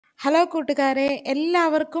Hello കൂട്ടുകാരെ,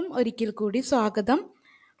 എല്ലാവർക്കും ഒരിക്കൽ കൂടി സ്വാഗതം.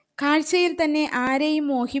 കാഴ്ചയിൽ തന്നെ ആരെയും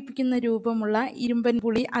മോഹിപ്പിക്കുന്ന രൂപമുള്ള ഇരുമ്പൻ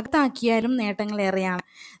പുളി അകത്താക്കിയാലും നേട്ടങ്ങളേറെയാണ്.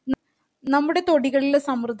 നമ്മുടെ തൊടികളിൽ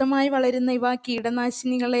സമൃദ്ധമായി വളരുന്ന ഇവ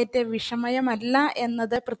കീടനാശിനികളേറ്റ വിഷമയമല്ല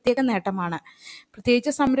എന്നത് പ്രത്യേക നേട്ടമാണ്.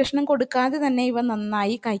 പ്രത്യേകിച്ച് സംരക്ഷണം കൊടുക്കാതെ തന്നെ ഇവ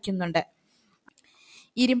നന്നായി കായ്ക്കുന്നുണ്ട്.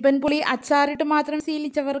 ഇരുമ്പൻ പുളി അച്ചാറിട്ട് മാത്രം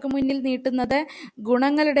ശീലിച്ചവർക്ക് മുന്നിൽ നീട്ടുന്നത്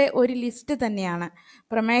ഗുണങ്ങളുടെ ഒരു ലിസ്റ്റ് തന്നെയാണ്.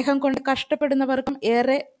 പ്രമേഹം കൊണ്ട് കഷ്ടപ്പെടുന്നവർക്കും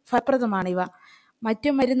ഏറെ ഫലപ്രദമാണിവ.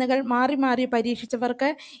 മറ്റു മരുന്നുകൾ മാറി മാറി പരീക്ഷിച്ചവർക്ക്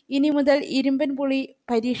ഇനി മുതൽ ഇരുമ്പൻ പുളി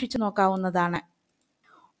പരീക്ഷിച്ചു നോക്കാവുന്നതാണ്.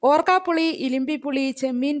 ഓർക്കാപ്പുളി, ഇലിമ്പിപ്പുളി,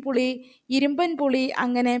 ചെമ്മീൻ പുളി, ഇരുമ്പൻ പുളി,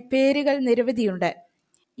 അങ്ങനെ പേരുകൾ നിരവധിയുണ്ട്.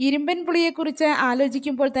 ഇരുമ്പൻ പുളിയെക്കുറിച്ച്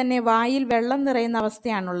ആലോചിക്കുമ്പോൾ തന്നെ വായിൽ വെള്ളം നിറയുന്ന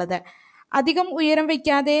അവസ്ഥയാണുള്ളത്. അധികം ഉയരം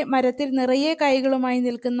വയ്ക്കാതെ മരത്തിൽ നിറയെ കായ്കളുമായി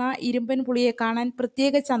നിൽക്കുന്ന ഇരുമ്പൻ പുളിയെ കാണാൻ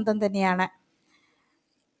പ്രത്യേക ചന്തം തന്നെയാണ്.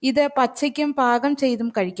 ഇത് പച്ചയ്ക്കും പാകം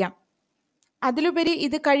ചെയ്തും കഴിക്കാം. അതിലുപരി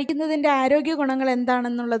ഇത് കഴിക്കുന്നതിൻ്റെ ആരോഗ്യ ഗുണങ്ങൾ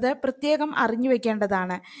എന്താണെന്നുള്ളത് പ്രത്യേകം അറിഞ്ഞു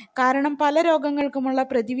വെക്കേണ്ടതാണ്. കാരണം പല രോഗങ്ങൾക്കുമുള്ള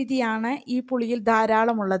പ്രതിവിധിയാണ് ഈ പുളിയിൽ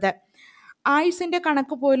ധാരാളമുള്ളത്. ആയുസിൻ്റെ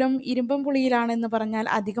കണക്ക് പോലും ഇരുമ്പൻ പുളിയിലാണെന്ന് പറഞ്ഞാൽ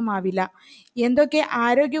അധികമാവില്ല. എന്തൊക്കെ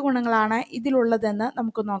ആരോഗ്യ ഗുണങ്ങളാണ് ഇതിലുള്ളതെന്ന്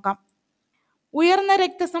നമുക്ക് നോക്കാം. ഉയർന്ന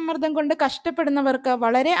രക്തസമ്മർദ്ദം കൊണ്ട് കഷ്ടപ്പെടുന്നവർക്ക്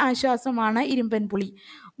വളരെ ആശ്വാസമാണ് ഇരുമ്പൻ പുളി.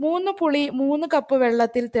 3 പുളി 3 കപ്പ്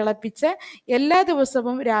വെള്ളത്തിൽ തിളപ്പിച്ച് എല്ലാ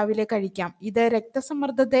ദിവസവും രാവിലെ കഴിക്കാം. ഇത്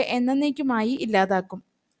രക്തസമ്മർദ്ദത്തെ എന്നേക്കുമായി ഇല്ലാതാക്കും.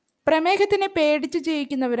 പ്രമേഹത്തിനെ പേടിച്ച്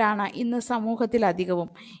ജീവിക്കുന്നവരാണ് ഇന്ന് സമൂഹത്തിൽ അധികവും.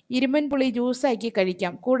 ഇരുമ്പൻ പുളി ജ്യൂസാക്കി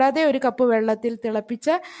കഴിക്കാം. കൂടാതെ 1 കപ്പ് വെള്ളത്തിൽ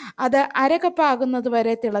തിളപ്പിച്ച് അത് 1/2 കപ്പ് ആകുന്നത്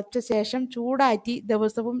വരെ തിളച്ച ശേഷം ചൂടാറ്റി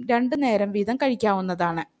ദിവസവും 2 നേരം വീതം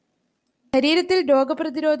കഴിക്കാവുന്നതാണ്. ശരീരത്തിൽ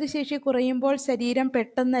രോഗപ്രതിരോധ ശേഷി കുറയുമ്പോൾ ശരീരം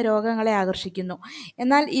പെട്ടെന്ന് രോഗങ്ങളെ ആകർഷിക്കുന്നു.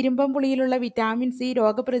 എന്നാൽ ഇരുമ്പൻ പുളിയിലുള്ള വിറ്റാമിൻ സി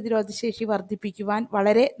രോഗപ്രതിരോധ ശേഷി വർദ്ധിപ്പിക്കുവാൻ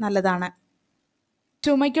വളരെ നല്ലതാണ്.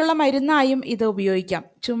 ചുമയ്ക്കുള്ള മരുന്നായും ഇത് ഉപയോഗിക്കാം.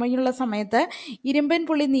 ചുമയുള്ള സമയത്ത് ഇരുമ്പൻ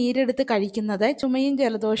പുളി നീരെടുത്ത് കഴിക്കുന്നത് ചുമയും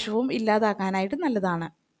ജലദോഷവും ഇല്ലാതാക്കാനായിട്ട് നല്ലതാണ്.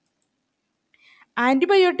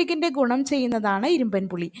 ആൻറ്റിബയോട്ടിക്കിൻ്റെ ഗുണം ചെയ്യുന്നതാണ് ഇരുമ്പൻ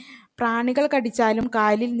പുളി. പ്രാണികൾ കടിച്ചാലും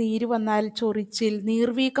കാലിൽ നീര് വന്നാൽ ചൊറിച്ചിൽ,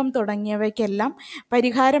 നീർവീക്കം തുടങ്ങിയവയ്ക്കെല്ലാം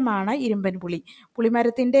പരിഹാരമാണ് ഇരുമ്പൻ പുളി.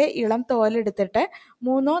 പുളിമരത്തിൻ്റെ ഇളം തോലെടുത്തിട്ട്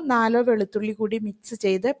 3-4 വെളുത്തുള്ളി കൂടി മിക്സ്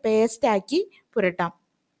ചെയ്ത് പേസ്റ്റാക്കി പുരട്ടാം.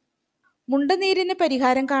 മുണ്ടനീരിന്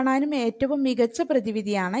പരിഹാരം കാണാനും ഏറ്റവും മികച്ച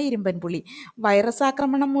പ്രതിവിധിയാണ് ഇരുമ്പൻ പുളി. വൈറസ്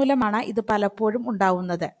ആക്രമണം മൂലമാണ് ഇത് പലപ്പോഴും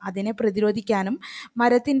ഉണ്ടാവുന്നത്. അതിനെ പ്രതിരോധിക്കാനും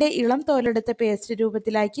മരത്തിൻ്റെ ഇളം തോലെടുത്ത പേസ്റ്റ്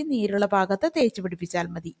രൂപത്തിലാക്കി നീരുള്ള ഭാഗത്ത് തേച്ച് പിടിപ്പിച്ചാൽ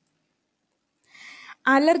മതി.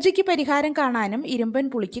 അലർജിക്ക് പരിഹാരം കാണാനും ഇരുമ്പൻ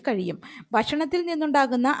പുളിക്ക് കഴിയും. ഭക്ഷണത്തിൽ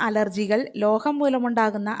നിന്നുണ്ടാകുന്ന അലർജികൾ, ലോഹം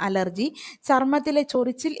മൂലമുണ്ടാകുന്ന അലർജി, ചർമ്മത്തിലെ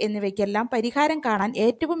ചൊറിച്ചിൽ എന്നിവയ്ക്കെല്ലാം പരിഹാരം കാണാൻ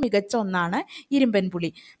ഏറ്റവും മികച്ച ഒന്നാണ് ഇരുമ്പൻ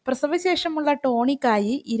പുളി. പ്രസവശേഷമുള്ള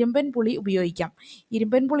ടോണിക്കായി ഇരുമ്പൻ പുളി ഉപയോഗിക്കാം.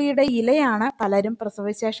 ഇരുമ്പൻ പുളിയുടെ ഇലയാണ് പലരും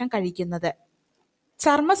പ്രസവശേഷം കഴിക്കുന്നത്.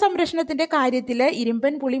 ചർമ്മ സംരക്ഷണത്തിൻ്റെ കാര്യത്തിൽ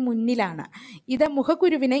ഇരുമ്പൻ പുളി മുന്നിലാണ്. ഇത്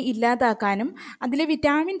മുഖക്കുരുവിനെ ഇല്ലാതാക്കാനും അതിലെ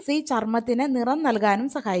വിറ്റാമിൻ സി ചർമ്മത്തിന് നിറം നൽകാനും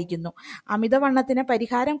സഹായിക്കുന്നു. അമിതവണ്ണത്തിന്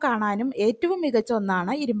പരിഹാരം കാണാനും ഏറ്റവും മികച്ച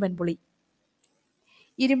ഒന്നാണ് ഇരുമ്പൻ പുളി.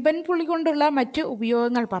 ഇരുമ്പൻ പുളി കൊണ്ടുള്ള മറ്റ്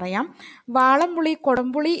ഉപയോഗങ്ങൾ പറയാം. വാളംപുളി,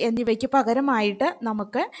 കൊടംപുളി എന്നിവയ്ക്ക് പകരമായിട്ട്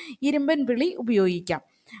നമുക്ക് ഇരുമ്പൻ പുളി ഉപയോഗിക്കാം.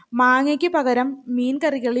 മാങ്ങയ്ക്ക് പകരം മീൻ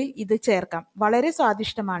കറികളിൽ ഇത് ചേർക്കാം. വളരെ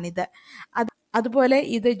സ്വാദിഷ്ടമാണിത്. അതുപോലെ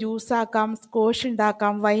ഇത് ജ്യൂസാക്കാം, സ്ക്വാഷ്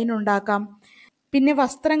ഉണ്ടാക്കാം, വൈൻ ഉണ്ടാക്കാം. പിന്നെ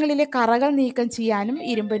വസ്ത്രങ്ങളിലെ കറകൾ നീക്കം ചെയ്യാനും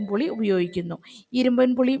ഇരുമ്പൻ പുളി ഉപയോഗിക്കുന്നു.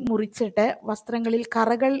 ഇരുമ്പൻ പുളി മുറിച്ചിട്ട് വസ്ത്രങ്ങളിൽ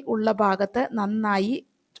കറകൾ ഉള്ള ഭാഗത്ത് നന്നായി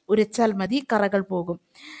ഉരച്ചാൽ മതി, കറകൾ പോകും.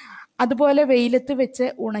 അതുപോലെ വെയിലത്ത് വെച്ച്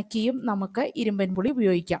ഉണക്കിയും നമുക്ക് ഇരുമ്പൻ പുളി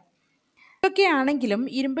ഉപയോഗിക്കാം. ഇതൊക്കെയാണെങ്കിലും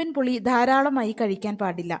ഇരുമ്പൻ പുളി ധാരാളമായി കഴിക്കാൻ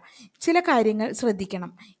പാടില്ല. ചില കാര്യങ്ങൾ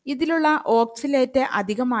ശ്രദ്ധിക്കണം. ഇതിലുള്ള ഓക്സലേറ്റ്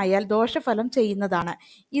അധികമായാൽ ദോഷഫലം ചെയ്യുന്നതാണ്.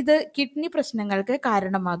 ഇത് കിഡ്നി പ്രശ്നങ്ങൾക്ക്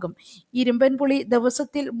കാരണമാകും. ഇരുമ്പൻ പുളി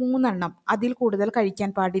ദിവസത്തിൽ 3 എണ്ണം അതിൽ കൂടുതൽ കഴിക്കാൻ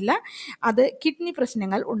പാടില്ല. അത് കിഡ്നി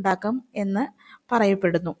പ്രശ്നങ്ങൾ ഉണ്ടാക്കും എന്ന്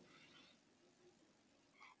പറയപ്പെടുന്നു.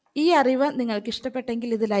 ഈ അറിവ് നിങ്ങൾക്ക്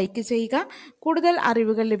ഇഷ്ടപ്പെട്ടെങ്കിൽ ഇത് ലൈക്ക് ചെയ്യുക. കൂടുതൽ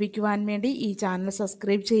അറിവുകൾ ലഭിക്കുവാൻ വേണ്ടി ഈ ചാനൽ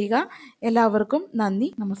സബ്സ്ക്രൈബ് ചെയ്യുക. എല്ലാവർക്കും നന്ദി,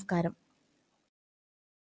 നമസ്കാരം.